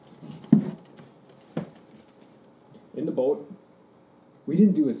in the boat. We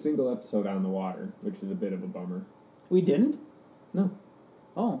didn't do a single episode on the water, which is a bit of a bummer. We didn't? No.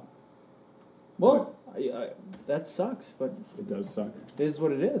 Oh. Well, that sucks, but It does suck. it is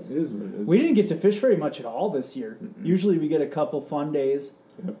what it is. It is what it is. We didn't get to fish very much at all this year. Mm-mm. Usually we get a couple fun days.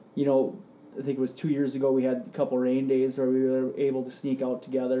 Yep. You know, I think it was 2 years ago we had a couple rain days where we were able to sneak out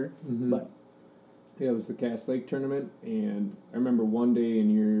together. Mm-hmm. But yeah, it was the Cass Lake tournament, and I remember one day in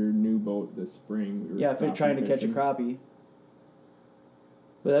your new boat this spring. We were yeah, trying to catch a fishing. crappie.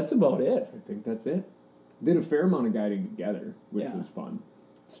 But that's about it. I think that's it. Did a fair amount of guiding together, which Yeah. was fun.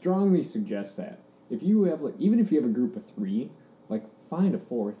 Strongly suggest that. If you have even if you have a group of 3, find a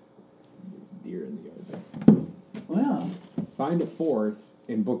 4th deer in the yard there. Wow. Find a 4th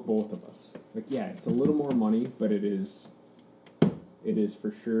and book both of us. Yeah, it's a little more money, but it is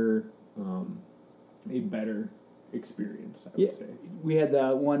for sure a better experience, I would say. We had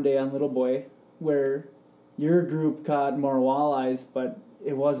that one day on Little Boy where your group caught more walleyes, but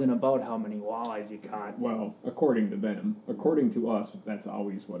it wasn't about how many walleyes you caught. Well, according to them. According to us, that's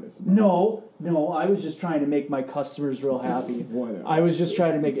always what it's about. No, I was just trying to make my customers real happy. Whatever. I was just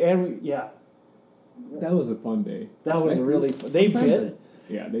trying to make That was a fun day. that was really fun. They Sometimes bit.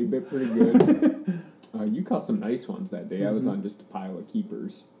 Yeah, they bit pretty good. You caught some nice ones that day. I was on just a pile of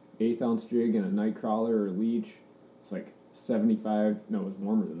keepers. 1/8 ounce jig and a night crawler or leech. It's 75. No, it was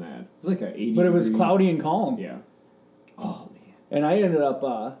warmer than that. It was like a 80. But it was degree- cloudy and calm. Yeah. Oh man. And I ended up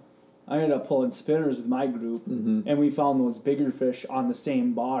pulling spinners with my group, Mm-hmm. and we found those bigger fish on the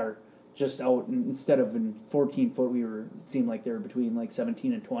same bar, just out instead of in 14 foot. It seemed like they were between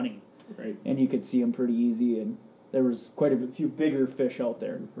 17 and 20, Right. and you could see them pretty easy. And there was quite a few bigger fish out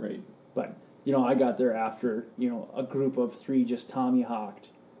there. Right. But I got there after a group of 3 just Tommy hawked,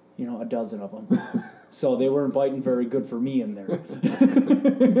 a dozen of them. So they weren't biting very good for me in there.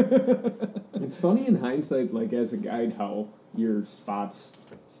 It's funny in hindsight, as a guide, how your spots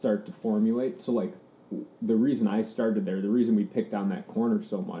start to formulate. So, the reason I started there, the reason we picked on that corner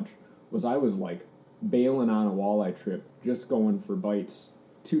so much, was I was, bailing on a walleye trip, just going for bites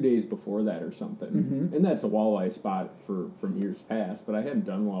 2 days before that or something. Mhm. And that's a walleye spot from years past, but I hadn't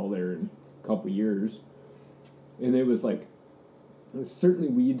done well there in a couple years. And it was, there was certainly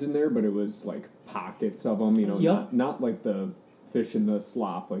weeds in there, but it was, pockets of them, Yep. not like the fish in the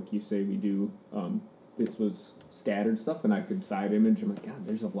slop like you say we do. This was scattered stuff, and I could side image. I'm like, God,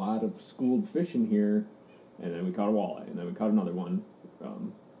 there's a lot of schooled fish in here. And then we caught a walleye, and then we caught another one.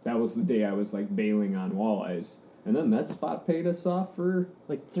 That was the day I was bailing on walleyes, and then that spot paid us off for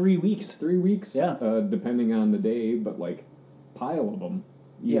 3 weeks. 3 weeks. Yeah. Depending on the day, but pile of them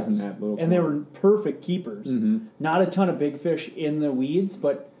using Yes. that little. And they were perfect keepers. Mm-hmm. Not a ton of big fish in the weeds,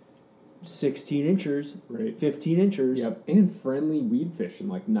 but 16 inchers, Right. 15 inchers, Yep, and friendly weed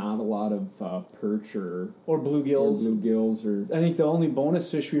fishing, not a lot of perch or or bluegills. bluegills or I think the only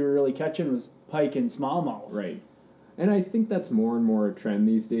bonus fish we were really catching was pike and smallmouth. right. And I think that's more and more a trend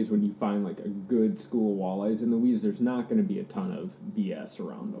these days. When you find a good school of walleyes in the weeds, there's not going to be a ton of BS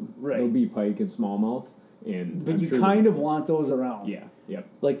around them. Right. There'll be pike and smallmouth, and But I'm you sure kind of want those around. yeah, yep.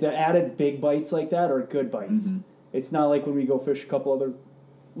 The added big bites like that are good bites. Mhm. It's not like when we go fish a couple other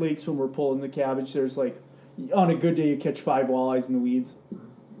lakes when we're pulling the cabbage, there's on a good day you catch 5 walleyes in the weeds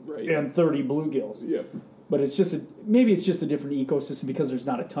Right. and 30 bluegills. Yep. But it's just maybe it's just a different ecosystem because there's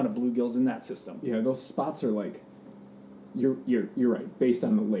not a ton of bluegills in that system. Yeah, those spots are you're right, based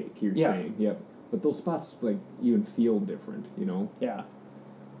on the lake, you're Yeah. saying. Yep. But those spots even feel different, Yeah.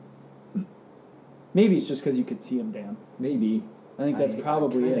 Maybe it's just because you could see them, Dan. Maybe. I think that's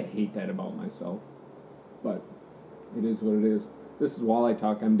probably I it. hate that about myself. But it is what it is. This is Walleye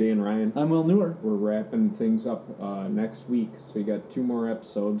Talk. I'm Dan Ryan. I'm Will Newer. We're wrapping things up next week, so you got 2 more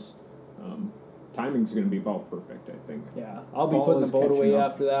episodes. Timing's going to be about perfect, I think. Yeah, I'll be Fall putting the is boat catching away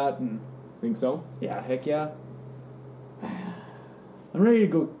up. after that, and Think so? yeah, heck yeah. I'm ready to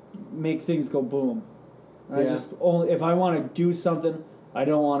go make things go boom. I Yeah. just if I want to do something, I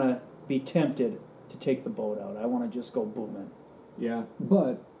don't want to be tempted to take the boat out. I want to just go booming. Yeah.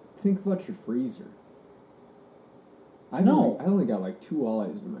 But think about your freezer. I No. only got 2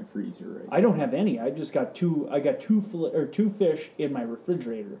 walleyes in my freezer right now. I don't have any. I just got two. I got two fish in my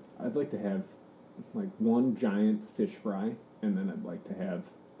refrigerator. I'd like to have 1 giant fish fry, and then I'd like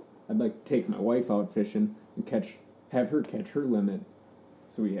to take my wife out fishing and have her catch her limit,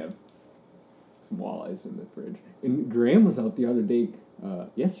 so we have some walleyes in the fridge. And Graham was out the other day,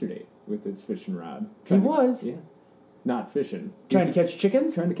 yesterday, with his fishing rod. He was? Yeah. Not fishing. Trying He's to catch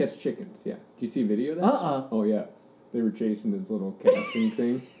chickens? Trying to catch chickens, yeah. Did you see a video of that? Uh-uh. Oh, yeah. They were chasing his little casting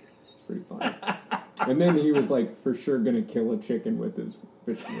thing. It's pretty funny. And then he was for sure going to kill a chicken with his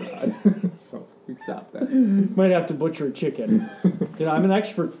fishing rod. So we stopped that. Might have to butcher a chicken. I'm an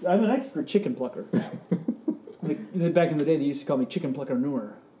expert chicken plucker. Like, back in the day, they used to call me chicken plucker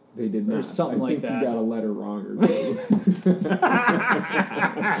newer. They did not. Or something like that. I think you got a letter wrong or two.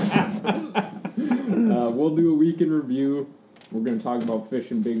 We'll do a week in review. We're going to talk about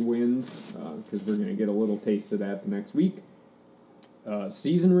fishing big wins because we're going to get a little taste of that the next week.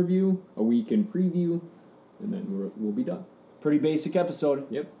 Season review, a week in preview, and then we'll be done. Pretty basic episode.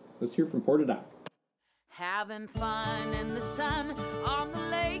 Yep. Let's hear from Porta Doc. Having fun in the sun on the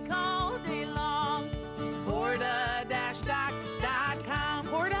lake all day long. Porta-doc.com.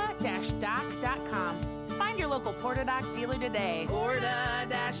 Porta-doc.com. Find your local Porta Doc dealer today.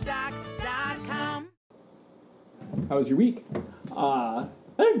 Porta-doc.com. How was your week? I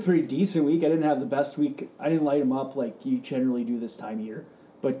had a pretty decent week. I didn't have the best week. I didn't light them up like you generally do this time of year.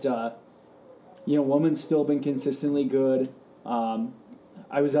 But, woman's still been consistently good.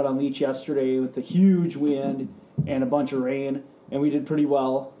 I was out on Leech yesterday with a huge wind and a bunch of rain, and we did pretty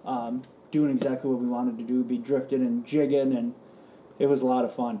well, doing exactly what we wanted to do, be drifting and jigging, and it was a lot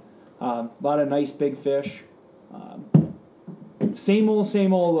of fun. A lot of nice big fish. Same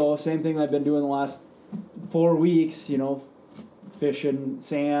old though. Same thing I've been doing the last 4 weeks, fishing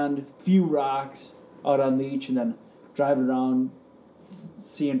sand, few rocks out on Leech, and then driving around,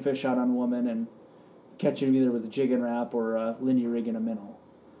 seeing fish out on Woman, and catching them either with a jig and wrap or a Lindy rig and a minnow.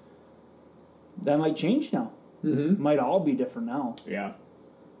 That might change now. Mm-hmm. Might all be different now. Yeah.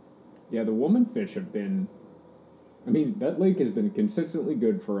 Yeah, the woman fish have been... I mean, that lake has been consistently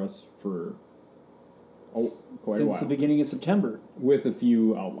good for us for quite a while. Since the beginning of September. With a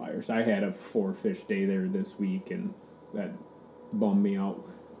few outliers. I had a 4-fish day there this week, and that bummed me out.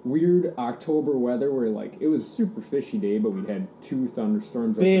 Weird October weather where, it was a super fishy day, but we had 2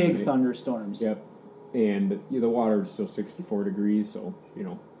 thunderstorms. Big thunderstorms. Yep. And the water is still 64 degrees, so,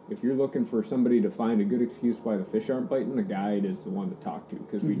 if you're looking for somebody to find a good excuse why the fish aren't biting, a guide is the one to talk to,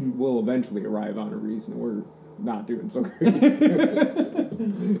 because we will eventually arrive on a reason we're not doing so great.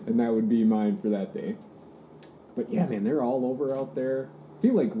 And that would be mine for that day. But yeah, man, they're all over out there. I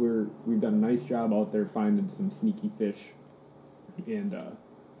feel like we've done a nice job out there finding some sneaky fish. And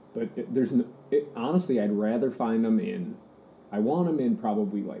but honestly, I'd rather find them I want them in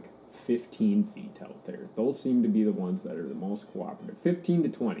probably 15 feet out there. Those seem to be the ones that are the most cooperative. 15 to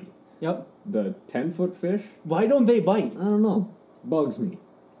 20. Yep. The 10-foot fish, Why don't they bite? I don't know. Bugs me.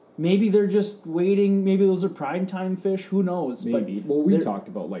 Maybe they're just waiting. Maybe those are prime time fish. Who knows? Maybe. Well, we talked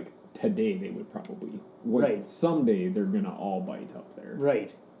about today they would probably. Right. Someday they're gonna all bite up there.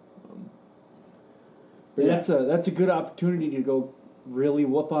 Right. But yeah. That's a good opportunity to go really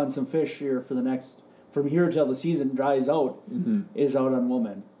whoop on some fish here for the next, from here till the season dries out, is out on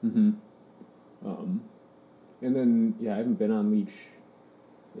Woman. Mm-hmm. And then, I haven't been on Leech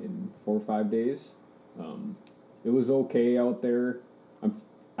in 4 or 5 days. It was okay out there.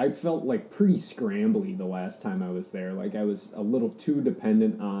 I felt pretty scrambly the last time I was there. I was a little too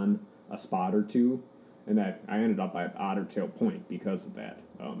dependent on a spot or two, and that I ended up at Ottertail Point because of that.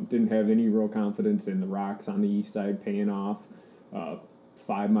 Didn't have any real confidence in the rocks on the east side paying off.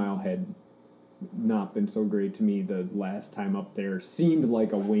 5 Mile had not been so great to me the last time up there. Seemed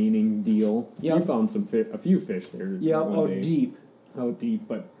like a waning deal. Yep. We found a few fish there. Yep, one day. deep. Out deep,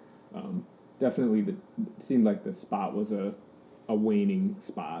 but definitely it seemed like the spot was a waning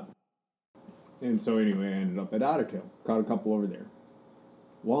spot. And so anyway, I ended up at Ottertail. Caught a couple over there.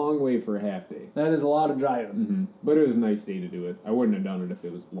 Long way for a half day. That is a lot of driving. Mm-hmm. But it was a nice day to do it. I wouldn't have done it if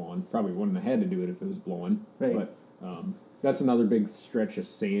it was blowing. Probably wouldn't have had to do it if it was blowing. Right. But that's another big stretch of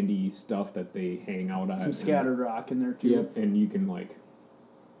sandy stuff that they hang out on. Some scattered rock in there too. Yep, and you can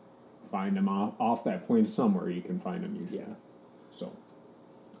find them off that point somewhere. You can find them usually. Yeah. So,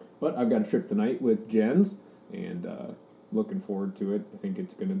 but I've got a trip tonight with Jens, and looking forward to it. I think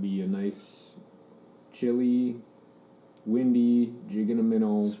it's going to be a nice, chilly, windy, jigging a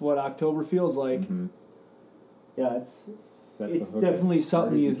minnow. That's what October feels like. Mm-hmm. Yeah, it's Set the hook definitely as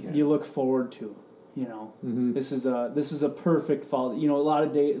something far as you can. you look forward to. Mm-hmm. This is a perfect fall. A lot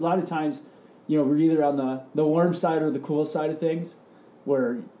of times, we're either on the warm side or the cool side of things,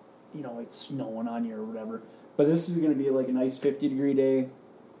 where it's snowing on you or whatever. But this is going to be a nice 50-degree day,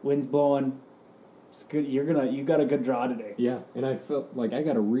 wind's blowing. It's good. You got a good draw today. Yeah, and I felt like I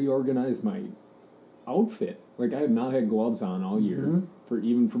got to reorganize my outfit. I have not had gloves on all year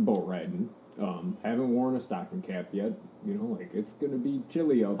even for boat riding. Haven't worn a stocking cap yet. It's gonna be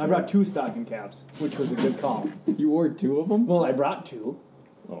chilly out there. I brought 2 stocking caps, which was a good call. You wore 2 of them? Well, I brought 2.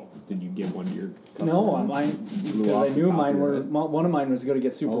 Oh, did you give one to your customer? No, because I knew one of mine was going to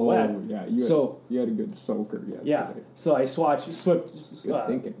get super wet. Yeah, you had a good soaker yesterday. Yeah, so I swapped Good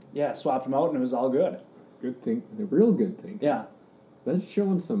thinking. Yeah, swapped them out, and it was all good. Good thing. A real good thing. Yeah. That's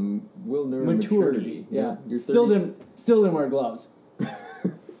showing some Maturity. Yeah. You're Still didn't wear gloves.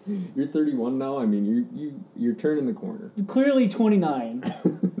 You're 31 now. I mean, you're turning the corner. Clearly 29.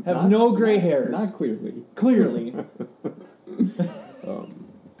 Have no gray hairs. Not clearly. Clearly.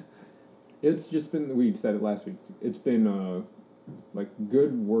 It's just been, we said it last week, it's been like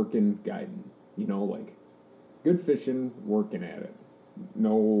good working guiding, you know, like good fishing, working at it.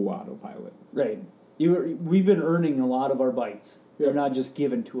 No autopilot. Right. We've been earning a lot of our bites. Yeah. They're not just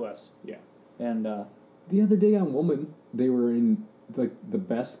given to us. Yeah. And The other day on Woman, they were in, like, the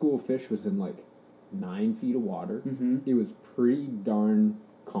best school of fish was in, like, 9 feet of water. mm-hmm. It was pretty darn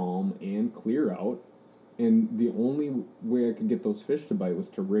calm and clear out. And the only way I could get those fish to bite was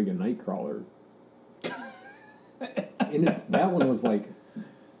to rig a night crawler. And that one was like,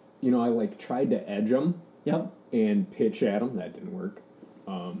 you know, I like tried to edge them Yep. and pitch at them. That didn't work.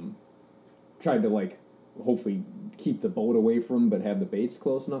 Tried to like hopefully keep the boat away from them, but have the baits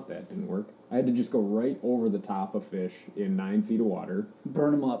close enough. That didn't work. I had to just go right over the top of fish in 9 feet of water.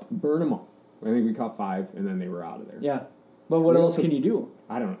 Burn them up. Burn them all. I think we caught 5, and then they were out of there. Yeah. But what else can you do?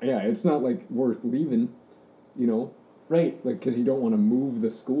 I don't know. Yeah, it's not like worth leaving, you know. Right. Like, because you don't want to move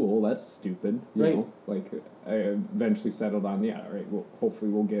the school. That's stupid. You Right. know? Like, I eventually settled on, yeah, all right, well, hopefully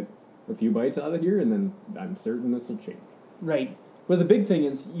we'll get a few bites out of here, and then I'm certain this will change. Right. But the big thing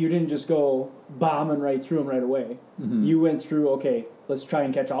is you didn't just go bombing right through them right away. Mm-hmm. You went through, okay, let's try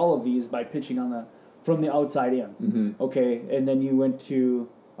and catch all of these by pitching from the outside in. Mm-hmm. Okay, and then you went to,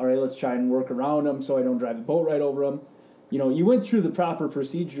 all right, let's try and work around them so I don't drive the boat right over them. You know, you went through the proper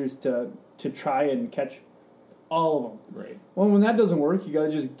procedures to try and catch all of them. Right. Well, when that doesn't work, you got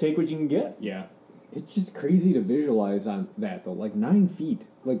to just take what you can get. Yeah. It's just crazy to visualize on that, though. Like, 9 feet.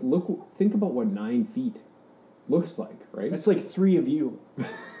 Like, think about what 9 feet looks like, right? That's like 3 of you.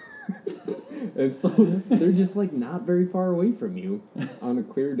 And so they're just, like, not very far away from you on a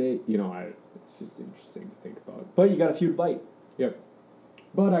clear day. You know, it's just interesting to think about. But you got a few to bite. Yep.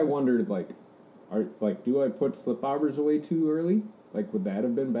 But I wondered, do I put slip bobbers away too early? Like, would that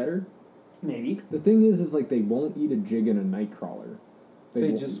have been better? Maybe. The thing is like, they won't eat a jig in a night crawler.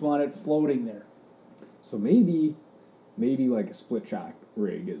 They just want it floating there. So maybe like a split shot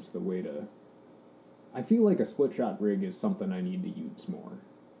rig is the way to... I feel like a split shot rig is something I need to use more.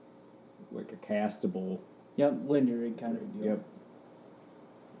 Like a castable... Yep, Lindy rig kind of deal. Yep.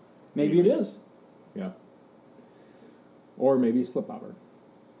 Maybe it is. Yeah. Or maybe a slip bobber.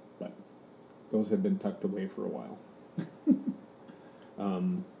 But those have been tucked away for a while.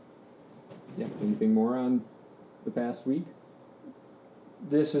 Yeah, anything more on the past week?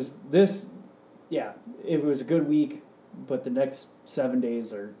 Yeah, it was a good week, but the next 7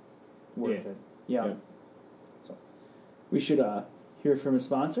 days are worth it. Yeah. So we should hear from a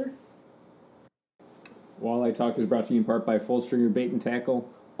sponsor. Walleye Talk is brought to you in part by Full Stringer Bait and Tackle.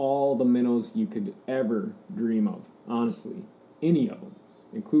 All the minnows you could ever dream of, honestly. Any of them,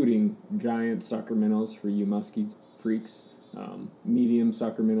 including giant sucker minnows for you musky freaks, medium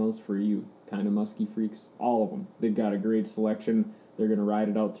sucker minnows for you kind of musky freaks, all of them. They've got a great selection. They're going to ride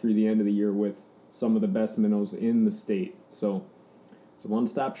it out through the end of the year with some of the best minnows in the state. So it's a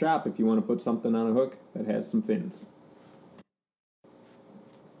one-stop shop if you want to put something on a hook that has some fins.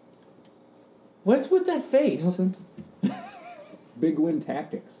 What's with that face? Big Win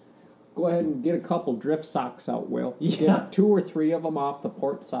Tactics. Go ahead and get a couple drift socks out, Will. Yeah. Get 2 or 3 of them off the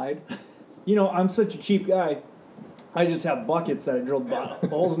port side. You know, I'm such a cheap guy. I just have buckets that I drilled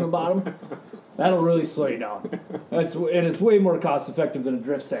holes in the bottom. That'll really slow you down. And it's way more cost effective than a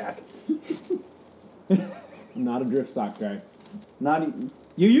drift sack. Not a drift sock guy.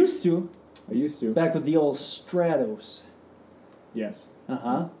 You used to. I used to. Back with the old Stratos. Yes.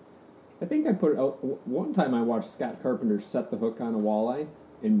 Uh-huh. I think I put out... One time I watched Scott Carpenter set the hook on a walleye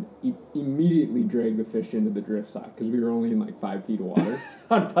and immediately drag the fish into the drift sock because we were only in like 5 feet of water.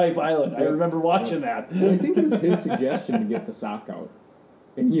 On Pipe Island. I remember watching that. Well, I think it was his suggestion to get the sock out.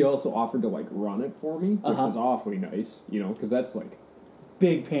 And he also offered to like run it for me, which was awfully nice, you know, because that's like...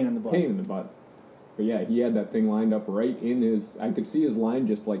 Big pain in the butt. Pain in the butt. But yeah, he had that thing lined up right in his... I could see his line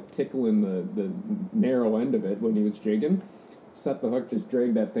just like tickling the narrow end of it when he was jigging. Set the hook, just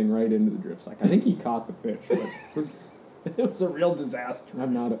dragged that thing right into the drift sock. I think he caught the fish, but... It was a real disaster.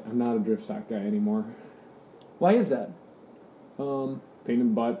 I'm not a drift sock guy anymore. Why is that? Pain in the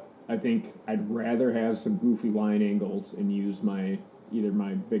butt. I think I'd rather have some goofy line angles and use either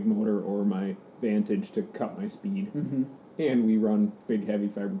my big motor or my Vantage to cut my speed. Mm-hmm. And we run big heavy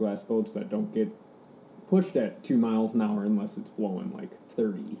fiberglass boats that don't get pushed at 2 miles an hour unless it's blowing like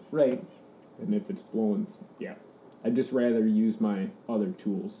 30. Right. And if it's blowing, yeah. I'd just rather use my other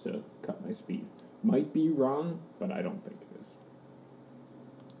tools to cut my speed. might be wrong, but I don't think it is.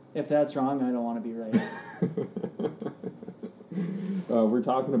 If that's wrong, I don't want to be right. We're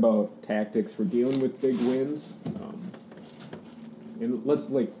talking about tactics for dealing with big winds. And let's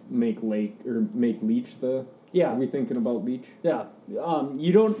make leech the. Yeah. Are we thinking about leech? Yeah.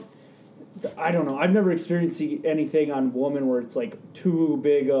 You don't. I don't know. I've never experienced anything on Woman where it's like too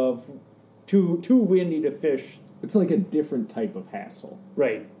windy to fish. It's like a different type of hassle.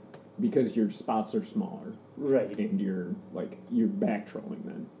 Right. Because your spots are smaller. Right. And you're back trolling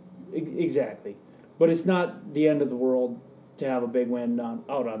then. Exactly. But it's not the end of the world to have a big wind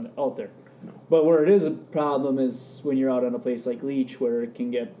out there. No. But where it is a problem is when you're out on a place like Leech, where it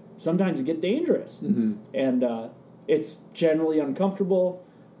can sometimes get dangerous. Mm-hmm. And it's generally uncomfortable,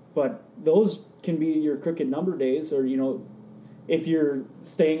 but those can be your crooked number days, or if you're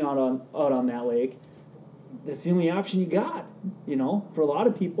staying out on that lake, that's the only option you got, for a lot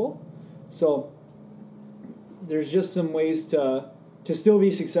of people. So there's just some ways to still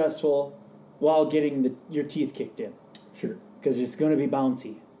be successful while getting your teeth kicked in. Sure. Because it's going to be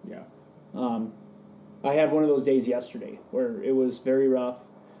bouncy. Yeah. I had one of those days yesterday where it was very rough.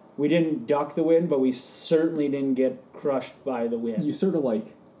 We didn't duck the wind, but we certainly didn't get crushed by the wind. You sort of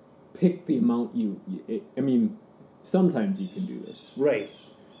pick the amount sometimes you can do this. Right.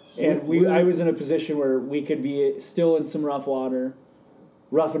 And I was in a position where we could be still in some rough water,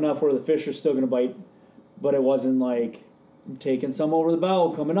 rough enough where the fish are still going to bite, but it wasn't like I'm taking some over the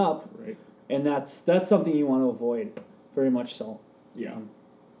bow coming up. Right. And that's something you want to avoid, very much so. Yeah.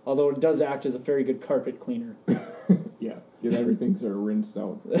 Although it does act as a very good carpet cleaner. Yeah. Get everything sort of rinsed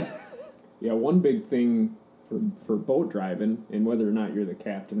out. Yeah, one big thing for boat driving, and whether or not you're the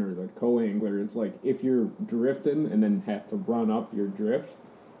captain or the co-angler, it's if you're drifting and then have to run up your drift,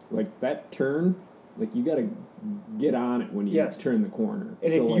 that turn, you got to get on it when you turn the corner.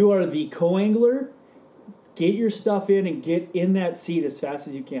 And if you are the co-angler, get your stuff in and get in that seat as fast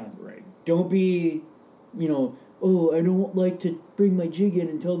as you can. Right. Don't be, oh, I don't like to bring my jig in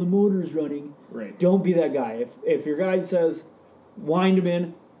until the motor's running. Right. Don't be that guy. If your guide says, wind him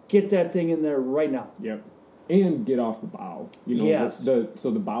in, get that thing in there right now. Yep. And get off the bow. Yes. So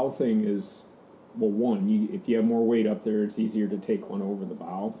the bow thing is, if you have more weight up there, it's easier to take one over the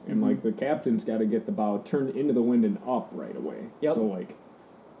bow. And, the captain's got to get the bow turned into the wind and up right away. Yep. So,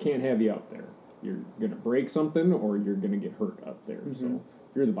 can't have you up there. You're going to break something or you're going to get hurt up there. Mm-hmm. So,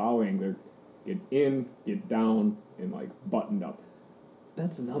 if you're the bow angler, get in, get down, and, buttoned up.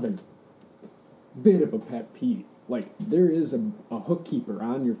 That's another bit of a pet peeve. There is a hook keeper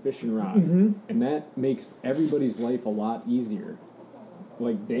on your fishing rod, and that makes everybody's life a lot easier.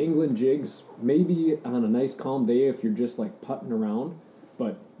 Dangling jigs, maybe on a nice calm day if you're just putting around,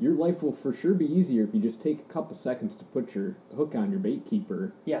 but your life will for sure be easier if you just take a couple seconds to put your hook on your bait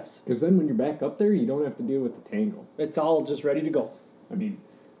keeper. Yes. Because then when you're back up there, you don't have to deal with the tangle. It's all just ready to go. I mean,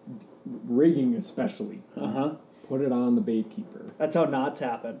 rigging especially. Uh-huh. Put it on the bait keeper. That's how knots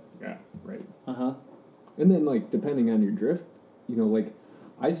happen. Yeah, right. Uh-huh. And then, depending on your drift,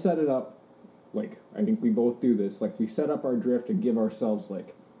 I set it up, I think we both do this, we set up our drift and give ourselves,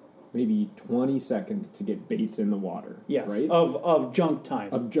 maybe 20 seconds to get baits in the water. Yes, right? Of junk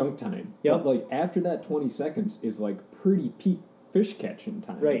time. Of junk time. Yep. But, after that 20 seconds is, pretty peak fish catching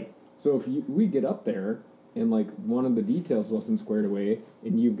time. Right. So if we get up there and, one of the details wasn't squared away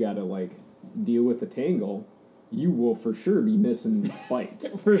and you've got to, deal with the tangle, you will for sure be missing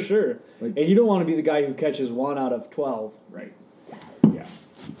bites. For sure. And you don't want to be the guy who catches 1 out of 12. Right. Yeah.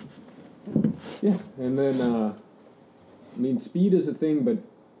 Yeah. And then, speed is a thing, but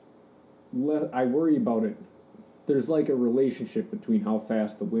I worry about it. There's a relationship between how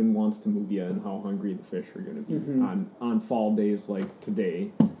fast the wind wants to move you and how hungry the fish are going to be on fall days like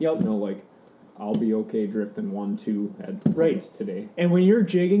today. Yep. I'll be okay drifting 1-2 at points today. And when you're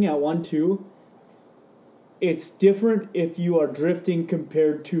jigging at 1-2, it's different if you are drifting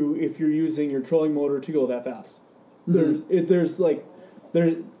compared to if you're using your trolling motor to go that fast. Mm-hmm.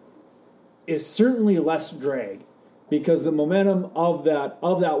 There is certainly less drag because the momentum of that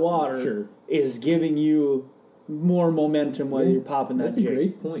water is giving you more momentum while you're popping that jig. That's a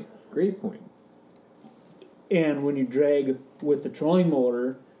great point. Great point. And when you drag with the trolling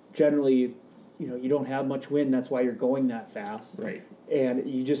motor, generally, you don't have much wind. That's why you're going that fast. Right. And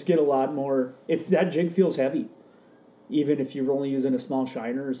you just get a lot more. If that jig feels heavy, even if you're only using a small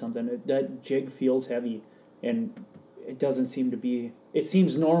shiner or something, that jig feels heavy, and it doesn't seem to be. It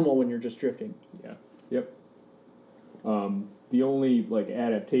seems normal when you're just drifting. Yeah. Yep. The only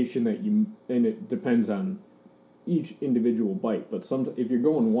adaptation that and it depends on each individual bite, but if you're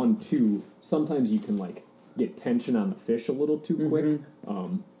going 1-2, sometimes you can get tension on the fish a little too quick.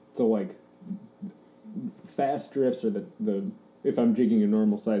 So fast drifts or the if I'm jigging a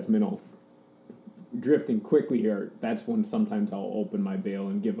normal size minnow, drifting quickly, or that's when sometimes I'll open my bail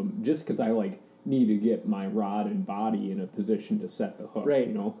and give them, just because I like need to get my rod and body in a position to set the hook, Right.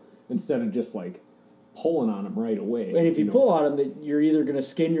 you know, instead of just like pulling on them right away. And if you know. pull on them, you're either going to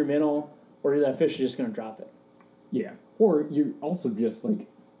skin your minnow or that fish is just going to drop it. Yeah. Or you're also just like,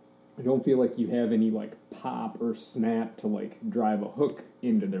 I don't feel like you have any like pop or snap to like drive a hook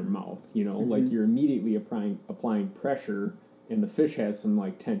into their mouth, you know, like you're immediately applying pressure and the fish has some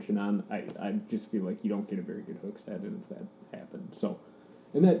like tension on. I just feel like you don't get a very good hook set in if that happens. So,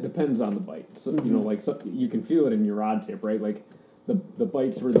 and that depends on the bite. So, you know, like you can feel it in your rod tip, right? Like the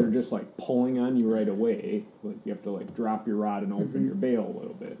bites where they're just like pulling on you right away, like you have to like drop your rod and open your bail a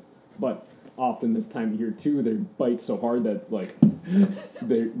little bit. But often this time of year too, they bite so hard that like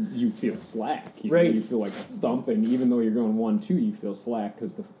you feel slack. You know, Right. you feel like thumping, even though you're going 1-2. You feel slack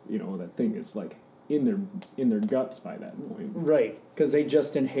because that thing is like in their guts by that point. Right, because they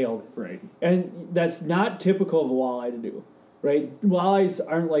just inhaled it. Right. And that's not typical of a walleye to do, right? Walleyes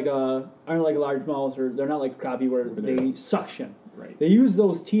aren't like a largemouth, or they're not like crappie where they suction. Right. They use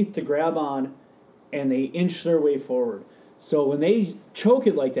those teeth to grab on, and they inch their way forward. So when they choke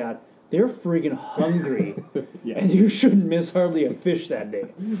it like that, they're friggin' hungry, Yeah. and you shouldn't miss hardly a fish that day.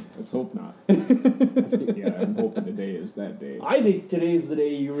 Let's hope not. I'm hoping today is that day. I think today's the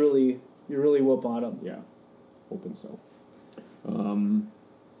day you really whoop on them. Yeah, hoping so.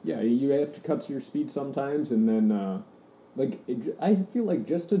 Yeah, you have to cut to your speed sometimes, and then I feel like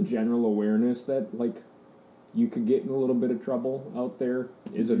just a general awareness that like you could get in a little bit of trouble out there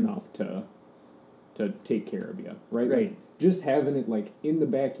is enough to take care of you, right? Right. Like, just having it like in the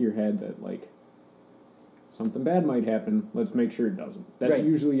back of your head that like something bad might happen. Let's make sure it doesn't. That's Right.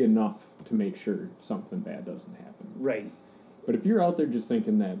 usually enough to make sure something bad doesn't happen. Right. But if you're out there just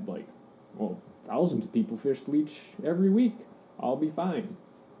thinking that, like, well, thousands of people fish leech every week, I'll be fine.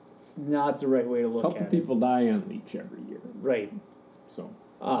 It's not the right way to A look couple at people die on leech every year. it. Right. So,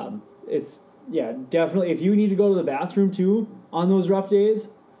 It's, yeah, definitely. If you need to go to the bathroom too on those rough days,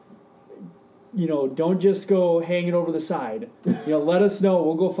 don't just go hang it over the side. Let us know.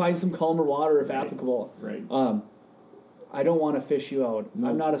 We'll go find some calmer water if applicable. right. I don't want to fish you out. No.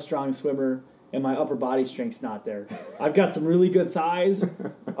 I'm not a strong swimmer, and my upper body strength's not there. I've got some really good thighs.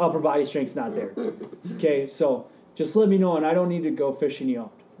 Upper body strength's not there. Okay, so just let me know, and I don't need to go fishing you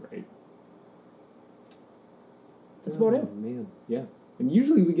out. Right. That's about it. Man, yeah. And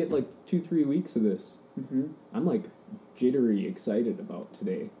usually we get like 2-3 weeks of this. Mm-hmm. I'm like jittery excited about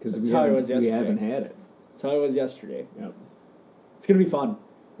today because That's we how it haven't, was we yesterday. haven't had it. That's how it was yesterday. Yep. It's going to be fun.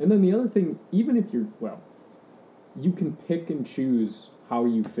 And then the other thing, even if you can pick and choose how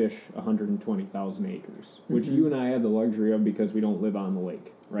you fish 120,000 acres, which you and I have the luxury of because we don't live on the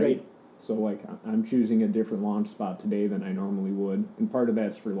lake, right? So, like, I'm choosing a different launch spot today than I normally would, and part of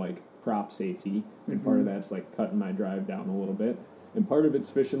that's for, like, prop safety, and part of that's, like, cutting my drive down a little bit, and part of it's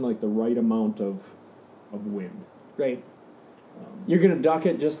fishing, like, the right amount of wind. Right. You're going to duck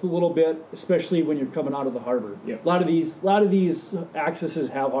it just a little bit, especially when you're coming out of the harbor. Yep. A lot of these accesses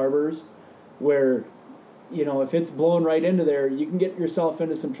have harbors where, if it's blowing right into there, you can get yourself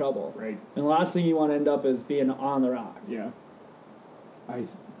into some trouble. Right. And the last thing you want to end up is being on the rocks. Yeah.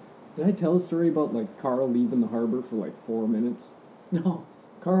 Did I tell a story about, like, Carl leaving the harbor for, like, 4 minutes? No.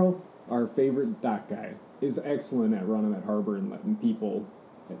 Carl, our favorite dock guy, is excellent at running that harbor and letting people,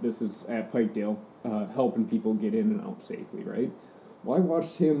 this is at Pikedale, helping people get in and out safely, right? Well, I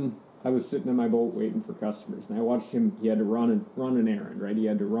was sitting in my boat waiting for customers, and I watched him, he had to run an errand, right? He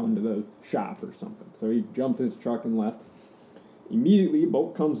had to run to the shop or something. So he jumped in his truck and left. Immediately, a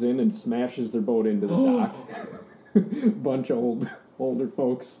boat comes in and smashes their boat into the dock. Bunch of older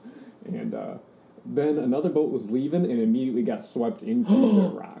folks. And then another boat was leaving and immediately got swept into the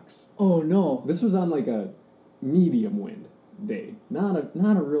rocks. Oh, no. This was on like a medium wind day. Not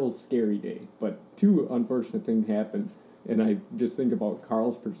a real scary day, but two unfortunate things happened. And I just think about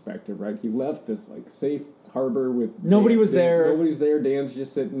Carl's perspective, right? He left this like safe harbor with Nobody was there. Nobody's there. Dan's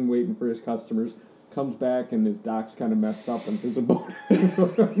just sitting waiting for his customers. Comes back and his dock's kind of messed up and there's a boat.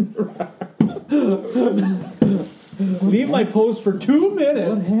 Leave my post for 2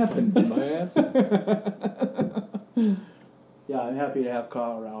 minutes. What happened to my ass? Yeah, I'm happy to have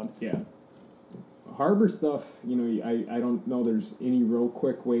Carl around. Yeah. Harbor stuff, I don't know there's any real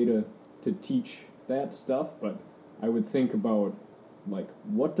quick way to teach that stuff, but I would think about, like,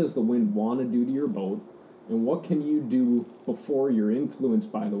 what does the wind want to do to your boat, and what can you do before you're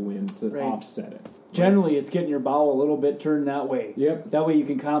influenced by the wind to Right. offset it? Generally, it's getting your bow a little bit turned that way. Yep. That way you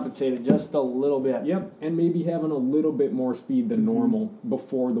can compensate it just a little bit. Yep, and maybe having a little bit more speed than normal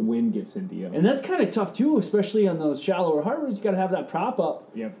before the wind gets into you. And that's kind of tough too, especially on those shallower harbors. You got to have that prop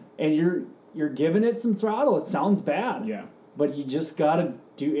up. Yep. And you're giving it some throttle. It sounds bad. Yeah. But you just got to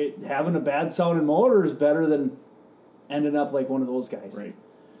do it. Having a bad sounding motor is better than ending up like one of those guys. Right.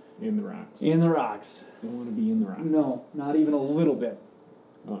 In the rocks. In the rocks. Don't want to be in the rocks. No, not even a little bit.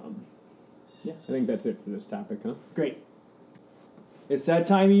 Yeah, I think that's it for this topic, huh? Great. It's that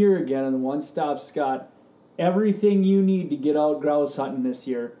time of year again, and the One Stop Scott. Everything you need to get out grouse hunting this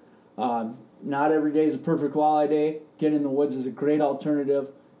year. Not every day is a perfect walleye day. Getting in the woods is a great alternative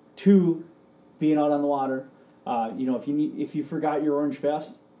to being out on the water. If you forgot your orange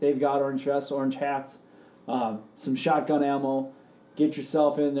vest, they've got orange vests, orange hats, some shotgun ammo. Get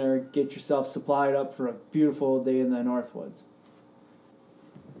yourself in there. Get yourself supplied up for a beautiful day in the Northwoods.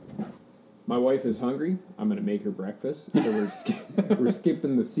 My wife is hungry. I'm going to make her breakfast. So we're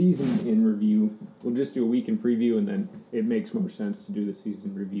skipping the season in review. We'll just do a week in preview, and then it makes more sense to do the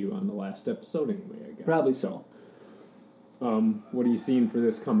season review on the last episode anyway, I guess. Probably so. What are you seeing for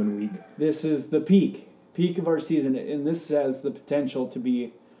this coming week? This is the peak of our season, and this has the potential to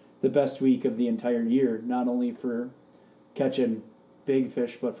be the best week of the entire year, not only for catching big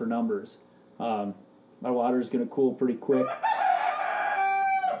fish, but for numbers. My water's going to cool pretty quick.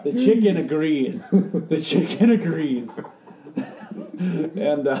 The chicken agrees. The chicken agrees.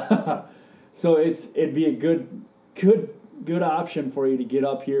 And so it'd be a good option for you to get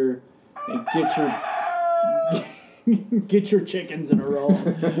up here and get your chickens in a row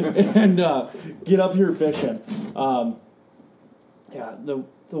and get up here fishing. The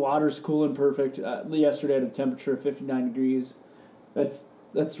water's cooling perfect. Yesterday at a temperature of 59 degrees. That's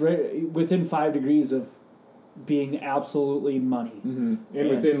right within 5 degrees of being absolutely money. Mm-hmm. And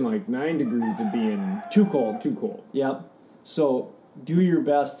within like 9 degrees of being too cold. Too cold. Yep. So do your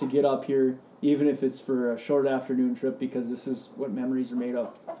best to get up here, even if it's for a short afternoon trip, because this is what memories are made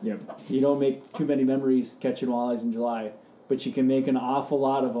of. Yep. You don't make too many memories catching walleyes in July, but you can make an awful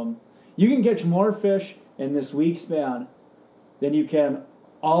lot of them. You can catch more fish in this week span than you can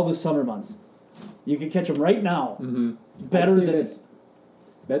all the summer months. You can catch them right now. Mm-hmm. Better than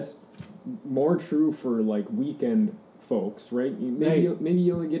that's more true for like weekend folks, right? Maybe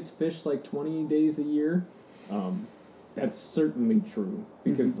you only get to fish like 20 days a year. That's certainly true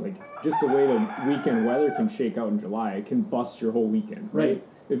because like just the way the weekend weather can shake out in July, it can bust your whole weekend, right?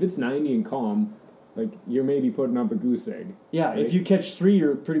 If it's 90 and calm, like you're maybe putting up a goose egg. Yeah, right? If you catch 3,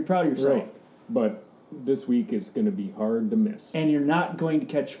 you're pretty proud of yourself. Right. But this week is going to be hard to miss. And you're not going to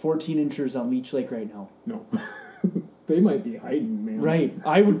catch 14 inchers on Leech Lake right now. No. They might be hiding, man. Right.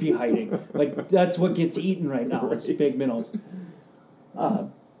 I would be hiding. Like, that's what gets eaten right now. Right. It's big minnows.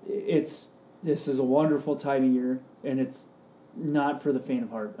 This is a wonderful time of year, and it's not for the faint of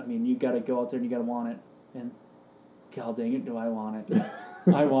heart. I mean, you got to go out there and you got to want it. And, God dang it, do I want it.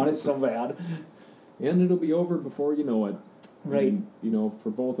 I want it so bad. And it'll be over before you know it. Right. And, for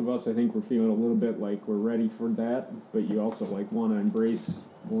both of us, I think we're feeling a little bit like we're ready for that, but you also, like, want to embrace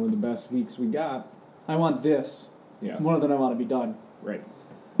one of the best weeks we got. I want this. Yeah. More than I want to be done. Right.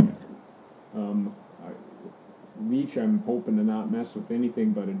 Yeah. Leech, I'm hoping to not mess with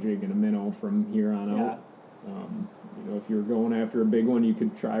anything but a jig and a minnow from here on out. If you're going after a big one, you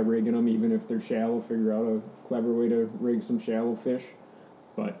could try rigging them, even if they're shallow. Figure out a clever way to rig some shallow fish.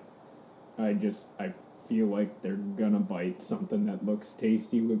 But I feel like they're gonna bite something that looks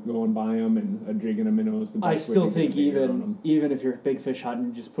tasty with going by them, and a jig and a minnow is the best. I still think even if you're big fish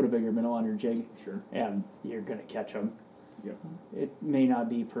hunting, just put a bigger minnow on your jig. Sure. And you're gonna catch them. Yep. It may not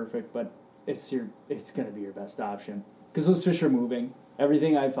be perfect, but it's gonna be your best option because those fish are moving.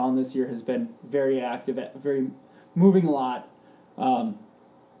 Everything I've found this year has been very active, very moving a lot, and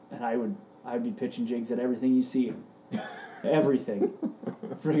I'd be pitching jigs at everything you see. Everything.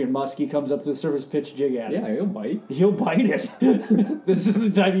 Friggin' muskie comes up to the surface, pitch jig at it. Yeah, he'll bite. He'll bite it. This is the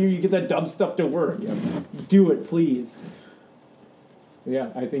time of year you get that dumb stuff to work. Yep. Do it, please. Yeah,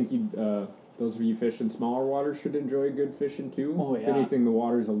 I think those of you fishing smaller waters should enjoy good fishing too. Oh, yeah. If anything, the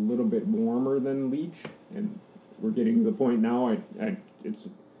water's a little bit warmer than Leech, and we're getting to the point now. It's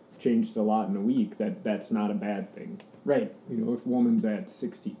changed a lot in a week. That's not a bad thing. Right. If woman's at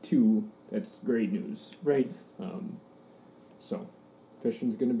 62, that's great news. Right. So,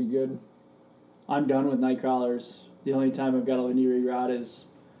 fishing's going to be good. I'm done with night crawlers. The only time I've got a linear rod is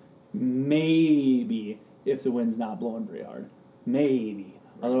maybe if the wind's not blowing very hard. Maybe.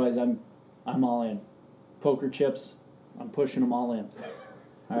 Right. Otherwise, I'm all in. Poker chips, I'm pushing them all in.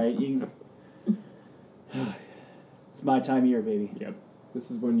 All right, it's my time of year, baby. Yep.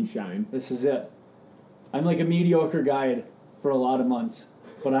 This is when you shine. This is it. I'm like a mediocre guide for a lot of months,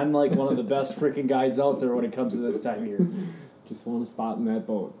 but I'm like one of the best freaking guides out there when it comes to this time of year. Just want a spot in that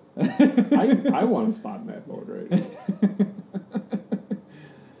boat. I want a spot in that boat right now.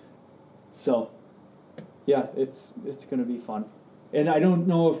 So, yeah, it's gonna be fun, and I don't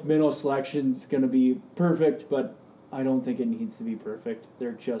know if minnow selection's gonna be perfect, but I don't think it needs to be perfect.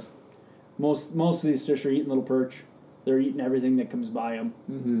 They're just most of these fish are eating little perch. They're eating everything that comes by them.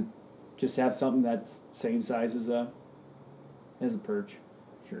 Mm-hmm. Just have something that's same size as a perch.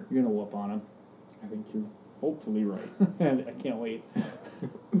 Sure. You're gonna whoop on them. I think you're hopefully right. And I can't wait.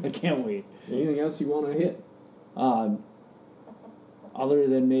 I can't wait. Anything else you want to hit? Other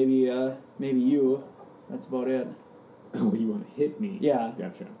than maybe you, that's about it. Oh, you want to hit me? Yeah.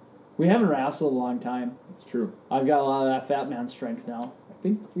 Gotcha. We haven't wrestled a long time. That's true. I've got a lot of that fat man strength now. I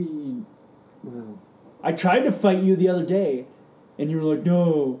think well, I tried to fight you the other day, and you were like,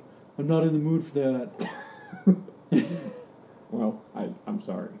 "No, I'm not in the mood for that." well, I'm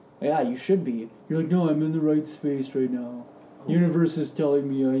sorry. Yeah, you should be. You're like, "No, I'm in the right space right now. Universe is telling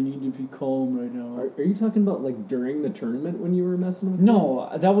me I need to be calm right now." Are you talking about like during the tournament when you were messing with me?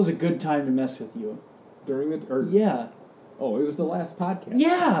 No, that was a good time to mess with you. During the or Yeah. Oh, it was the last podcast.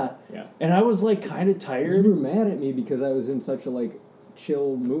 Yeah. Yeah. And I was like kind of tired. You were mad at me because I was in such a like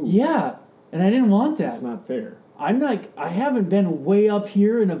chill mood. Yeah. And I didn't want that. That's not fair. I'm like, I haven't been way up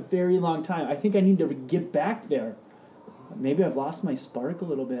here in a very long time. I think I need to get back there. Maybe I've lost my spark a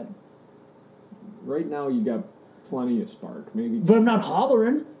little bit. Right now you got plenty of spark. Maybe. But I'm not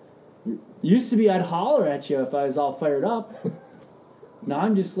hollering. Used to be I'd holler at you if I was all fired up. Now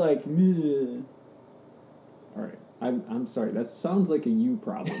I'm just like, meh. All right. I'm sorry. That sounds like a you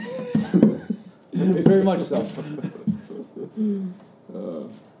problem. Very much so.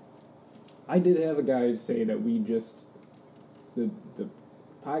 I did have a guy say that we just the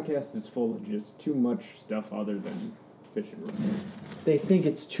podcast is full of just too much stuff other than fishing. They think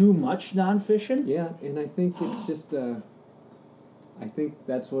it's too much non-fishing? Yeah, and I think it's just I think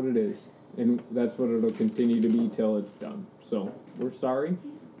that's what it is, and that's what it'll continue to be till it's done. So we're sorry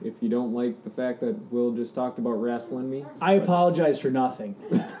if you don't like the fact that Will just talked about wrestling me. I apologize for nothing.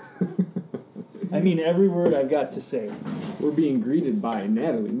 I mean every word I've got to say. We're being greeted by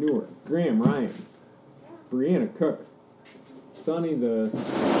Natalie Newark, Graham Ryan, Brianna Cook, Sonny the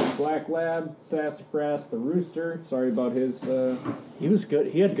Black Lab, Sassafras the Rooster. Sorry about his... He was good.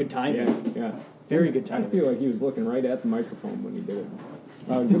 He had good timing. Yeah. Very good timing. I feel like he was looking right at the microphone when he did it.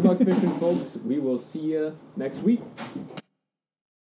 Good luck fishing, folks. We will see you next week.